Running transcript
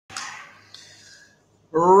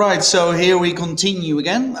Right, so here we continue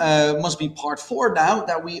again. Must be part 4 now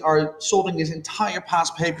that we are solving this entire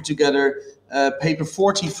past paper together. Paper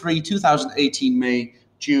 43, 2018, May,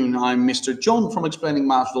 June. I'm Mr. John from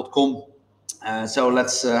explainingmaths.com. So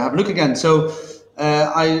let's have a look again. So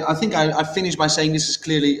I think I finished by saying this is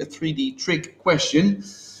clearly a 3D trick question.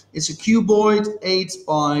 It's a cuboid, 8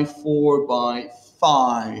 by 4 by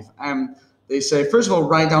 5. And they say, first of all,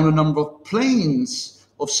 write down the number of planes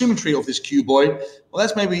of symmetry of this cuboid. Well,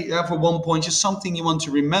 that's maybe for 1 point, just something you want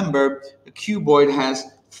to remember. A cuboid has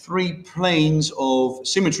 3 planes of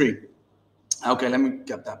symmetry. Okay, let me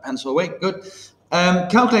get that pencil away. Good.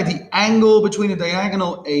 Calculate the angle between the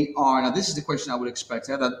diagonal AR. Now, this is the question I would expect.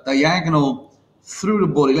 That diagonal through the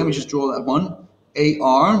body. Let me just draw that one.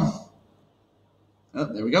 AR. Oh,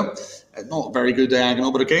 there we go. Not a very good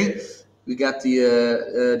diagonal, but okay. We got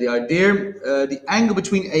the idea. The angle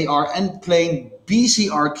between AR and plane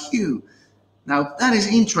BCRQ. Now that is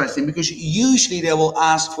interesting because usually they will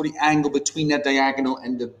ask for the angle between that diagonal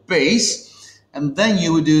and the base, and then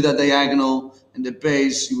you would do that diagonal and the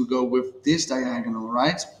base. You would go with this diagonal,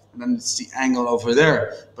 right? And then it's the angle over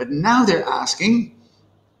there. But now they're asking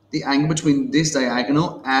the angle between this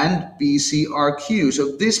diagonal and BCRQ.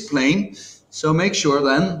 So this plane. So make sure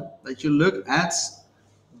then that you look at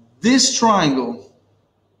this triangle.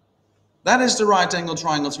 That is the right angle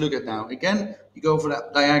triangle to look at now. Again, you go for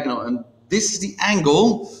that diagonal, and this is the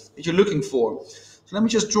angle that you're looking for. So let me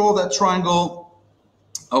just draw that triangle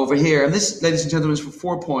over here. And this, ladies and gentlemen, is for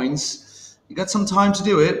 4 points. You got some time to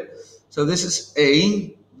do it. So this is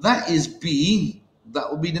A, that is B. That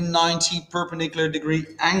will be the 90 perpendicular degree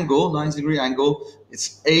angle, 90 degree angle.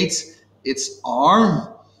 It's 8, it's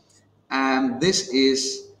R, and this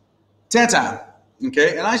is theta.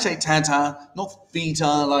 Okay, and I say theta, not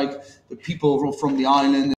theta, like the people from the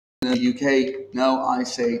island in the UK. No, I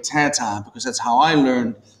say theta because that's how I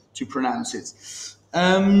learned to pronounce it,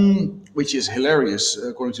 which is hilarious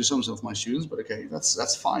according to some of my students. But okay,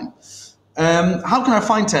 that's fine. How can I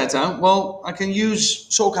find theta? Well, I can use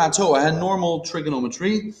SOHCAHTOA. I had normal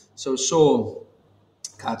trigonometry, so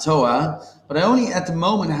SOHCAHTOA, but I only at the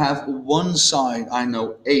moment have one side. I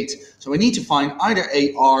know 8. So I need to find either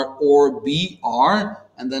AR or BR,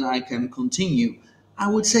 and then I can continue. I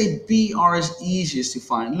would say BR is easiest to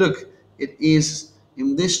find. Look, it is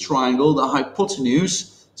in this triangle, the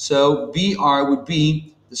hypotenuse. So BR would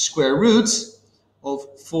be the square root of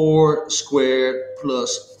 4 squared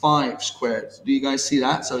plus 5 squared. Do you guys see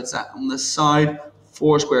that? So it's that on the side,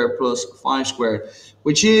 4 squared plus 5 squared,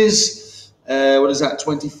 which is, what is that,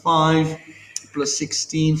 25 plus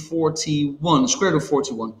 16, 41, square root of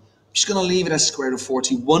 41. I'm just going to leave it as square root of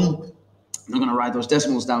 41. I'm not going to write those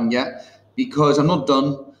decimals down yet because I'm not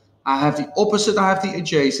done. I have the opposite, I have the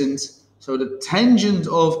adjacent. So the tangent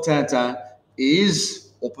of theta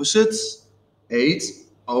is opposite, 8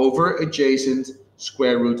 over adjacent,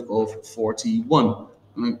 square root of 41.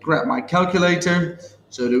 I'm going to grab my calculator.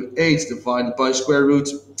 So do 8 divided by square root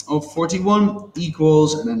of 41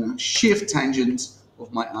 equals, and then a shift tangent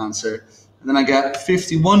of my answer. And then I get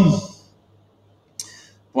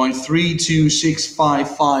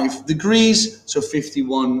 51.32655 degrees, so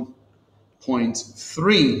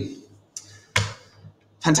 51.3.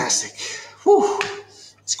 Fantastic. Whew.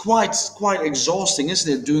 It's quite exhausting,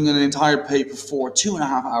 isn't it, doing an entire paper for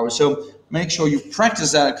 2.5 hours. So make sure you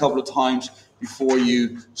practice that a couple of times before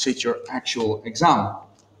you sit your actual exam.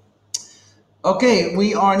 Okay,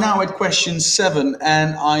 we are now at question 7,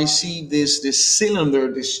 and I see this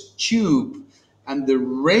cylinder, this tube, and the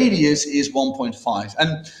radius is 1.5.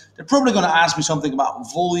 And they're probably going to ask me something about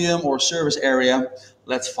volume or surface area.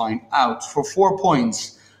 Let's find out. For 4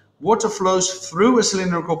 points, water flows through a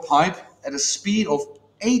cylindrical pipe at a speed of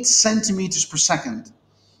 8 centimeters per second.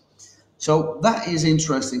 So that is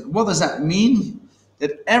interesting. What does that mean?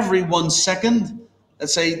 That every 1 second,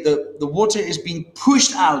 let's say the water is being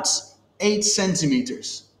pushed out 8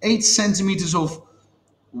 centimeters. 8 centimeters of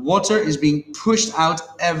water is being pushed out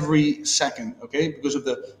every second, okay? Because of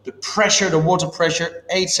the pressure, the water pressure,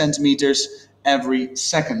 8 centimeters every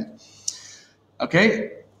second.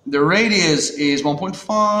 Okay, the radius is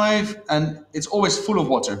 1.5 and it's always full of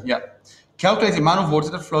water, yeah. Calculate the amount of water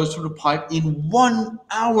that flows through the pipe in 1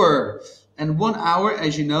 hour. And 1 hour,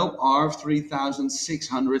 as you know, are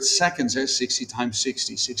 3,600 seconds. 60 times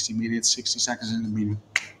 60, 60 minutes, 60 seconds in a minute.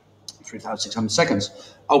 3,600 seconds.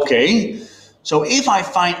 Okay, so if I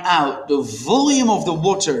find out the volume of the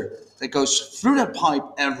water that goes through that pipe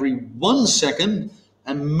every 1 second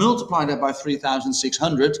and multiply that by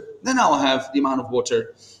 3,600, then I'll have the amount of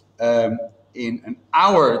water in an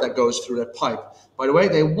hour that goes through that pipe. By the way,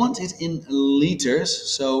 they want it in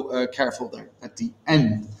liters, so careful there at the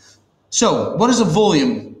end. So what is the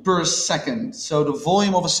volume per second? So the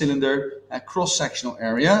volume of a cylinder at cross-sectional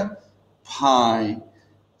area, pi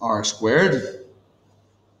r squared.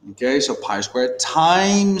 Okay, so pi squared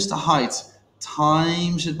times the height,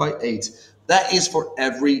 times it by 8. That is for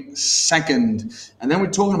every second. And then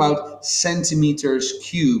we're talking about centimeters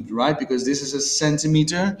cubed, right? Because this is a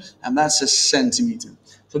centimeter and that's a centimeter.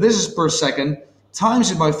 So this is per second,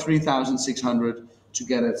 times it by 3,600 to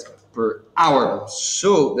get it per hour.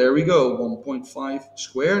 So there we go, 1.5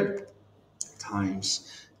 squared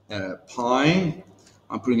times pi.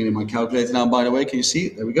 I'm putting it in my calculator now, by the way. Can you see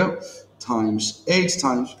it? There we go. Times 8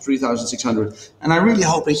 times 3,600. And I really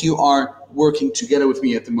hope that you are working together with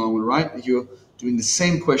me at the moment, right? That you're doing the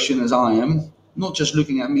same question as I am, not just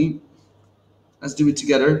looking at me. Let's do it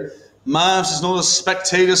together. Maths is not a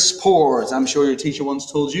spectator sport. I'm sure your teacher once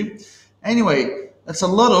told you. Anyway, that's a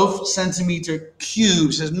lot of centimeter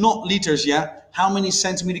cubes. There's not liters yet. How many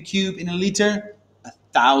centimeter cube in a liter?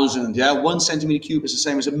 1,000. Yeah, 1 centimeter cube is the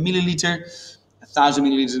same as a milliliter. 1,000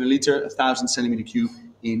 milliliters in a liter. 1,000 centimeter cube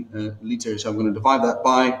in a liter. So I'm going to divide that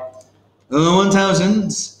by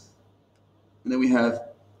 1,000. And then we have,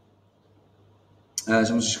 so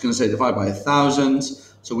I'm just going to say divide by 1,000.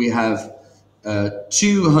 So we have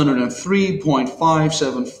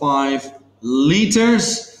 203.575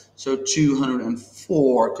 liters. So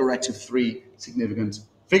 204 corrective 3 significant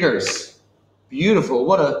figures. Beautiful.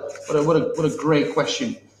 What a great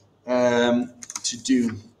question to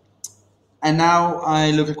do. And now I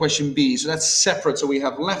look at question B. So that's separate. So we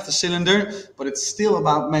have left the cylinder, but it's still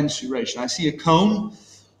about mensuration. I see a cone,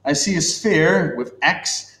 I see a sphere with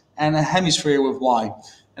X and a hemisphere with Y. And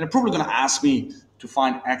they're probably going to ask me to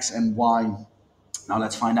find X and Y. Now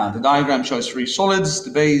let's find out. The diagram shows 3 solids. The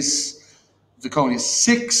base of the cone is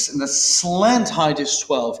 6 and the slant height is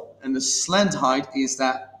 12. And the slant height is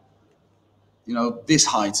that, you know, this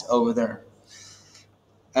height over there.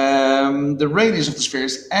 The radius of the sphere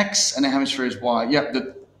is X and the hemisphere is Y. Yeah,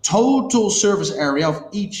 the total surface area of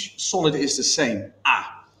each solid is the same.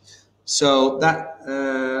 So that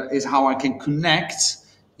is how I can connect,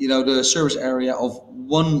 you know, the surface area of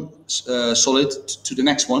one solid to the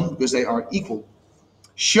next one, because they are equal.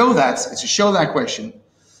 Show that. It's a show that question.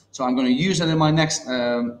 So I'm going to use that in my next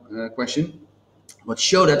question. But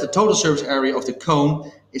show that the total surface area of the cone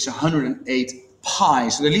is 108 pi.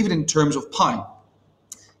 So they leave it in terms of pi.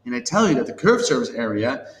 And they tell you that the curved surface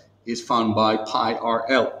area is found by pi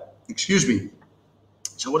RL. Excuse me.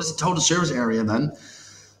 So what is the total surface area then?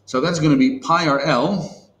 So that's going to be pi RL,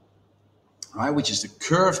 right, which is the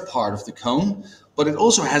curved part of the cone. But it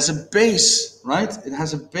also has a base, right? It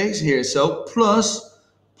has a base here. So plus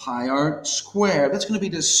pi R squared. That's going to be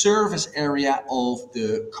the surface area of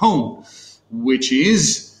the cone, which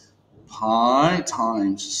is pi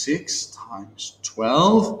times 6 times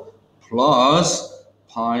 12 plus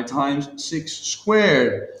pi times 6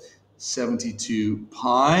 squared, 72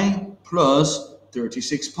 pi plus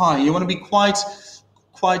 36 pi. You want to be quite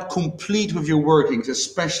complete with your workings,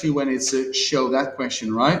 especially when it's a show that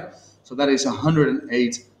question, right? So that is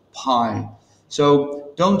 108 pi.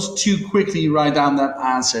 So don't too quickly write down that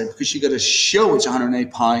answer, because you got to show it's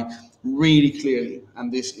 108 pi really clearly,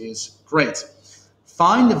 and this is great.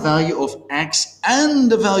 Find the value of X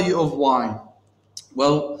and the value of Y.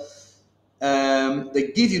 Well, they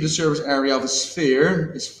give you the surface area of a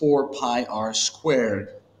sphere is 4 pi r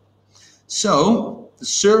squared. So the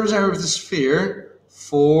surface area of the sphere,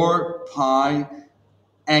 4 pi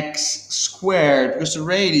x squared, because the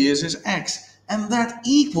radius is x, and that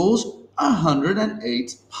equals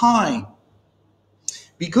 108 pi.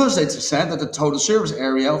 Because they said that the total surface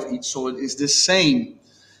area of each solid is the same.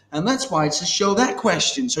 And that's why it's a show that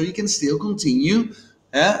question. So you can still continue.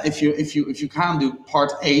 If you can't do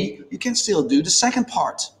part A, you can still do the second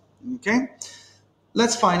part. Okay?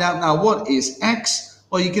 Let's find out now what is x.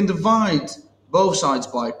 Well, you can divide both sides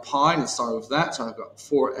by pi. Let's start with that. So I've got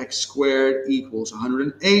 4x squared equals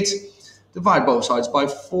 108. Divide both sides by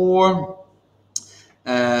 4.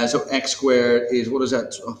 So x squared is, what is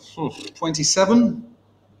that? 27.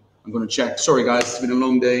 I'm going to check. Sorry guys, it's been a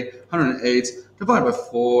long day. 108 divided by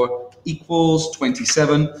 4 equals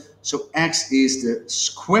 27. So x is the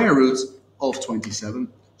square root of 27,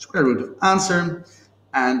 square root of answer,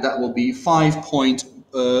 and that will be 5.20.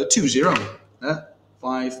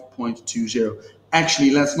 5.20.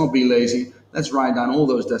 Actually, let's not be lazy. Let's write down all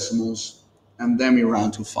those decimals, and then we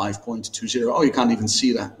round to 5.20. Oh, you can't even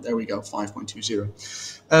see that. There we go, 5.20.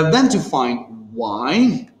 Then to find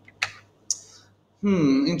y,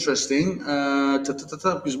 Interesting.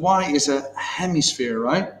 Because y is a hemisphere,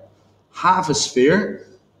 right? Half a sphere.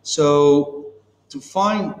 So to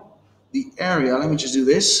find the area, let me just do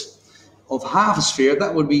this. Of half a sphere,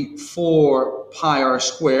 that would be 4 pi r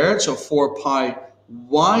squared. So 4 pi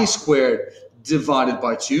y squared divided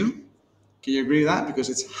by 2. Can you agree with that? Because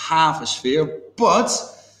it's half a sphere, but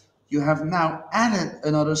you have now added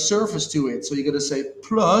another surface to it. So you're going to say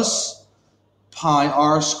plus pi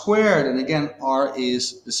r squared. And again, r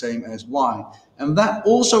is the same as y. And that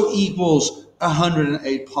also equals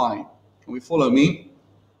 108 pi. Can we follow me?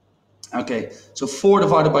 Okay, so 4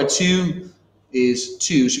 divided by 2 is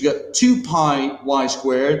 2. So you got 2 pi y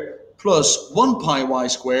squared plus 1 pi y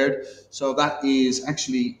squared. So that is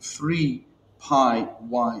actually 3 pi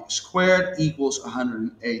y squared equals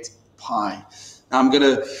 108 pi. Now I'm going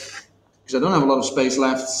to, because I don't have a lot of space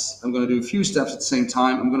left, I'm going to do a few steps at the same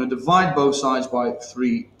time. I'm going to divide both sides by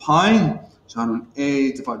 3 pi. So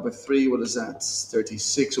 108 divided by 3, what is that?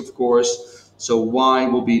 36, of course. So y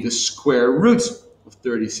will be the square root of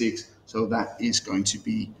 36. So that is going to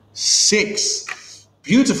be 6.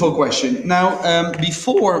 Beautiful question. Now,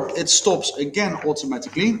 before it stops again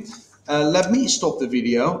automatically, let me stop the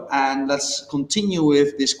video and let's continue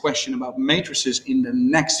with this question about matrices in the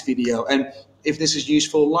next video. And if this is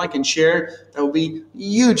useful, like and share. That will be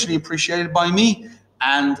hugely appreciated by me.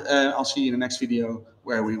 And I'll see you in the next video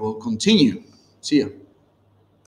where we will continue. See you.